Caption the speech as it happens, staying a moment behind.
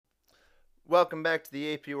Welcome back to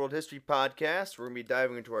the AP World History Podcast. We're going to be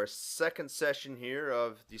diving into our second session here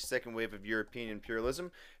of the second wave of European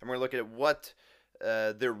imperialism, and we're going to look at what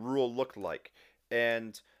their rule looked like.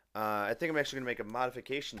 And I think I'm actually going to make a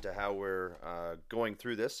modification to how we're going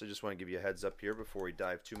through this. I just want to give you a heads up here before we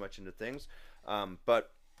dive too much into things.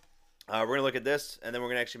 But we're going to look at this, and then we're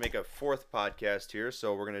going to actually make a fourth podcast here.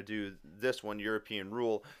 So we're going to do this one, European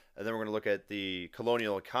rule, and then we're going to look at the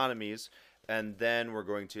colonial economies, and then we're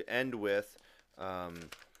going to end with um,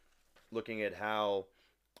 looking at how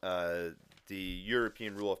uh, the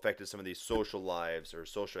European rule affected some of these social lives or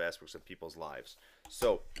social aspects of people's lives.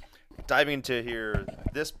 So, diving into here,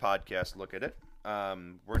 this podcast, look at it.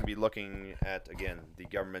 We're going to be looking at, again, the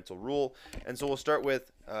governmental rule. And so we'll start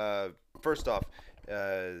with, first off,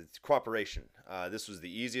 cooperation. This was the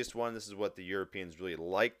easiest one. This is what the Europeans really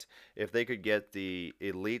liked. If they could get the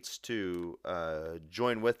elites to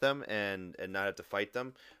join with them and not have to fight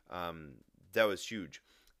them, that was huge.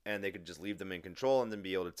 And they could just leave them in control and then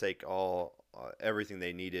be able to take all everything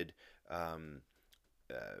they needed,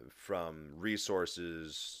 from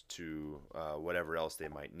resources to whatever else they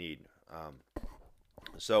might need.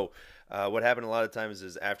 So, what happened a lot of times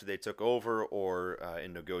is after they took over or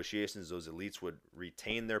in negotiations, those elites would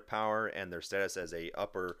retain their power and their status as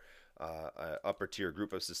upper tier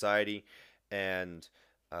group of society, and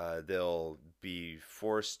they'll be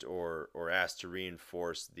forced or asked to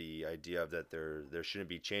reinforce the idea of that there shouldn't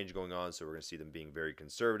be change going on. So we're going to see them being very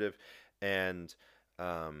conservative, and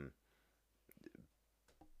um,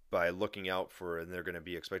 by looking out for, and they're going to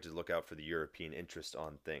be expected to look out for the European interest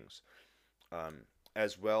on things. Um,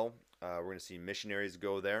 as well, we're going to see missionaries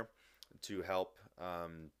go there to help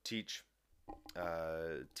teach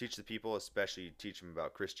the people, especially teach them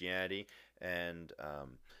about Christianity and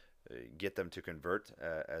get them to convert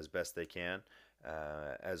as best they can,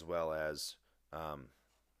 as well um,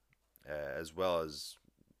 as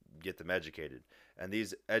get them educated. And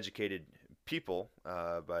these educated people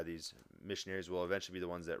by these missionaries will eventually be the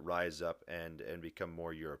ones that rise up and become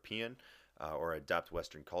more European, or adopt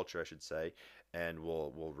Western culture, I should say, and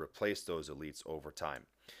will replace those elites over time.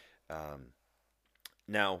 Um,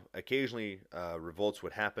 Now, occasionally revolts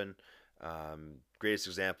would happen. Greatest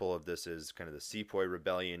example of this is kind of the Sepoy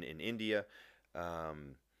Rebellion in India.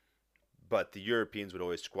 Um, but the Europeans would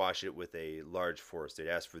always squash it with a large force. They'd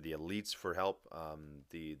ask for the elites for help,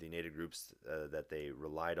 the native groups that they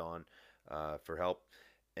relied on for help,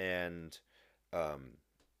 and um,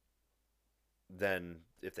 then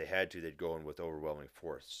if they had to, they'd go in with overwhelming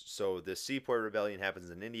force. So the Sepoy Rebellion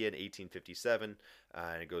happens in India in 1857,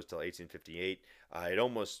 and it goes till 1858.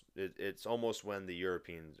 It's almost when the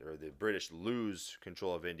Europeans or the British lose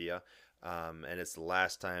control of India, and it's the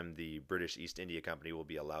last time the British East India Company will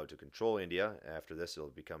be allowed to control India. After this, it'll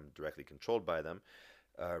become directly controlled by them,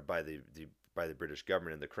 by the British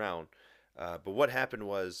government and the Crown. But what happened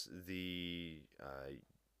was the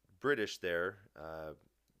British there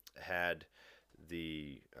had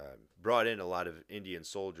brought in a lot of Indian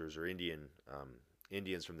soldiers or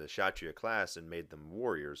Indians from the Kshatriya class and made them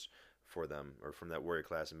warriors for them, or from that warrior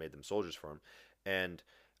class and made them soldiers for them, and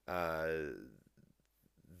uh,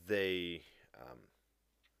 they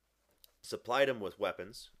supplied them with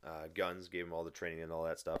weapons, guns, gave them all the training and all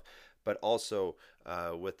that stuff, but also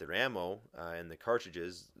with their ammo and the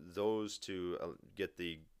cartridges, those to get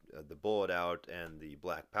the bullet out and the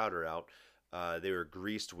black powder out, they were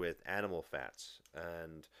greased with animal fats,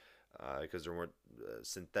 and because there weren't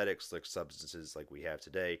synthetic slick substances like we have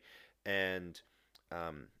today, and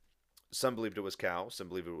um, some believed it was cow, some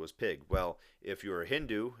believed it was pig. Well, if you were a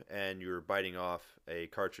Hindu and you were biting off a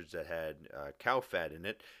cartridge that had cow fat in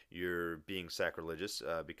it, you're being sacrilegious,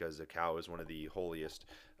 because a cow is one of the holiest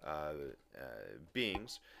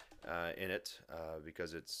beings in it,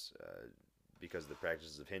 because of the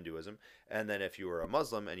practices of Hinduism. And then if you were a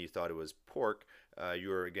Muslim and you thought it was pork, you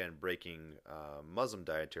were again breaking Muslim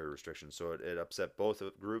dietary restrictions. So it upset both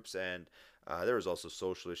groups, and there was also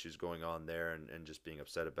social issues going on there, and just being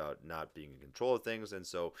upset about not being in control of things. And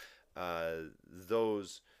so uh,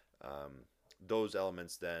 those those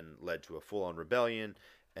elements then led to a full-on rebellion,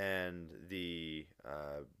 and the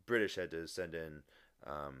British had to send in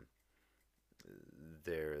um,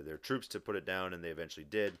 their troops to put it down, and they eventually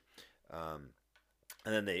did. Um,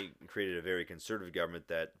 and then they created a very conservative government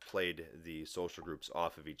that played the social groups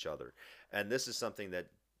off of each other. And this is something that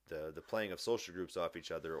the playing of social groups off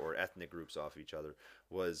each other or ethnic groups off each other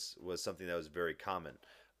was something that was very common.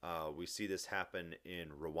 We see this happen in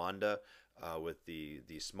Rwanda with the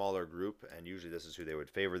smaller group, and usually this is who they would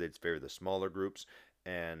favor. They'd favor the smaller groups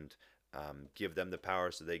and give them the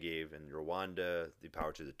power. So they gave in Rwanda the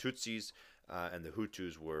power to the Tutsis, and the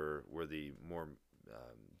Hutus were the more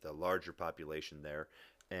the larger population there,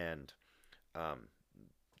 and um,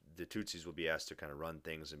 the Tutsis will be asked to kind of run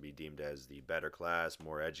things and be deemed as the better class,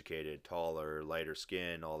 more educated, taller, lighter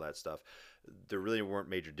skin, all that stuff. There really weren't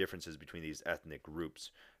major differences between these ethnic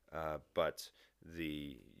groups, but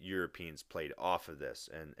the Europeans played off of this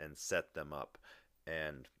and set them up.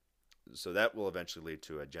 And so that will eventually lead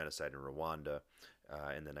to a genocide in Rwanda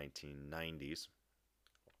in the 1990s.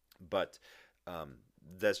 But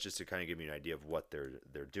that's just to kind of give you an idea of what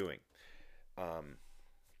they're doing. Um,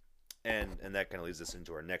 and that kind of leads us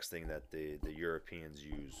into our next thing that the Europeans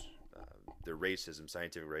use their racism,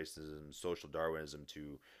 scientific racism, social Darwinism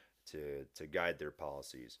to guide their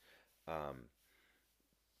policies, um,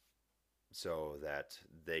 so that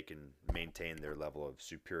they can maintain their level of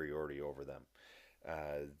superiority over them.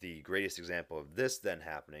 The greatest example of this then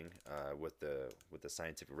happening with the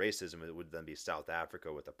scientific racism, it would then be South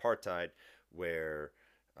Africa with apartheid, where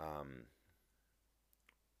um,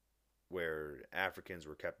 where Africans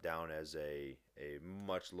were kept down as a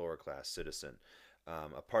much lower class citizen.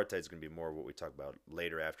 Apartheid is going to be more what we talk about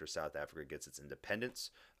later after South Africa gets its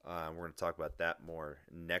independence. We're going to talk about that more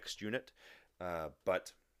next unit.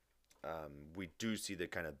 But we do see the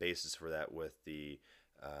kind of basis for that with the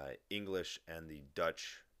English and the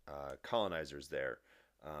Dutch colonizers there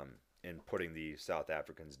in putting the South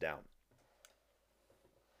Africans down.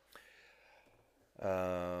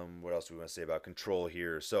 What else do we want to say about control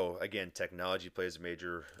here? So again, technology plays a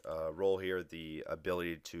major role here. The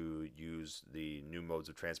ability to use the new modes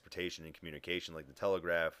of transportation and communication, like the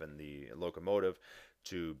telegraph and the locomotive,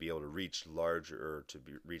 to be able to reach larger or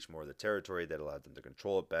reach more of the territory that allowed them to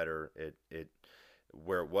control it better. It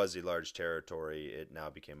where it was a large territory, it now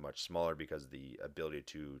became much smaller because of the ability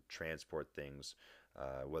to transport things,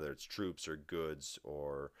 whether it's troops or goods,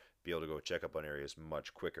 or be able to go check up on areas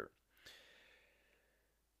much quicker.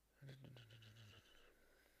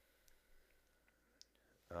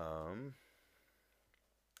 Um,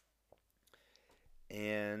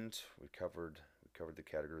 and we covered the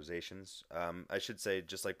categorizations. I should say,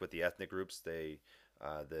 just like with the ethnic groups, the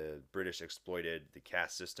British exploited the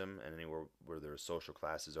caste system and anywhere where there were social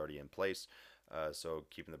classes already in place. So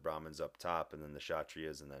keeping the Brahmins up top, and then the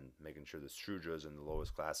Kshatriyas, and then making sure the Sudras and the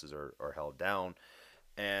lowest classes are held down.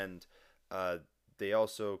 And they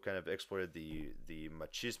also kind of exploited the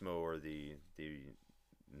machismo, or the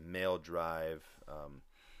male drive,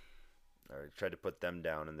 or tried to put them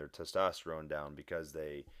down and their testosterone down, because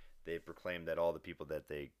they proclaimed that all the people that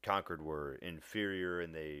they conquered were inferior,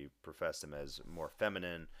 and they professed them as more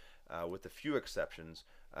feminine, with a few exceptions.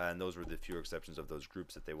 And those were the few exceptions of those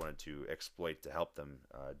groups that they wanted to exploit to help them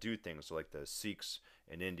do things. So, like the Sikhs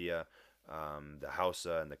in India, the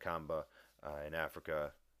Hausa and the Kamba in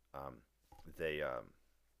Africa, um, they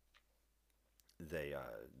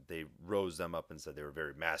they rose them up and said they were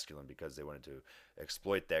very masculine, because they wanted to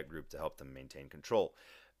exploit that group to help them maintain control.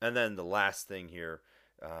 And then the last thing here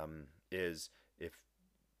is,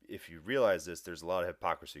 if you realize this, there's a lot of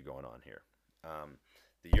hypocrisy going on here.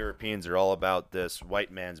 The Europeans are all about this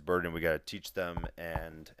white man's burden. We got to teach them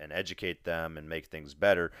and educate them and make things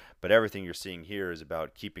better. But everything you're seeing here is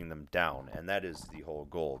about keeping them down, and that is the whole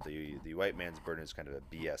goal. The white man's burden is kind of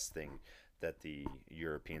a BS thing that the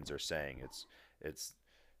Europeans are saying. It's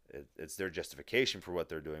it's their justification for what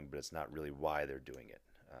they're doing, but it's not really why they're doing it.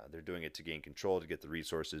 They're doing it to gain control, to get the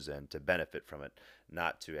resources, and to benefit from it,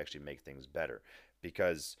 not to actually make things better.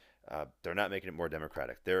 Because they're not making it more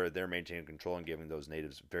democratic. They're maintaining control and giving those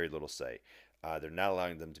natives very little say. They're not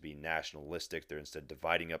allowing them to be nationalistic. They're instead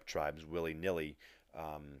dividing up tribes willy nilly,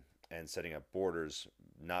 and setting up borders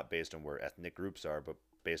not based on where ethnic groups are, but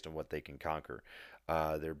based on what they can conquer.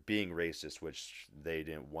 They're being racist, which they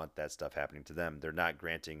didn't want that stuff happening to them. They're not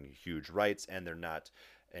granting huge rights, and they're not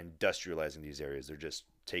industrializing these areas. They're just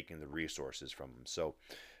taking the resources from them. So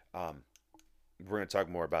we're going to talk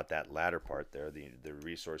more about that latter part there, the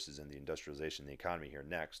resources and the industrialization, the economy here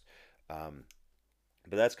next.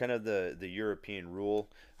 But that's kind of the European rule.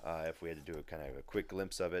 If we had to do a kind of a quick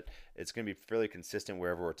glimpse of it, it's going to be fairly consistent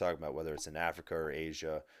wherever we're talking about, whether it's in Africa or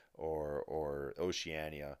Asia or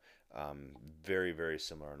Oceania. Very, very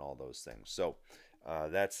similar in all those things. So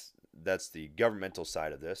that's the governmental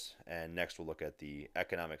side of this. And next we'll look at the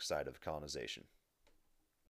economic side of colonization.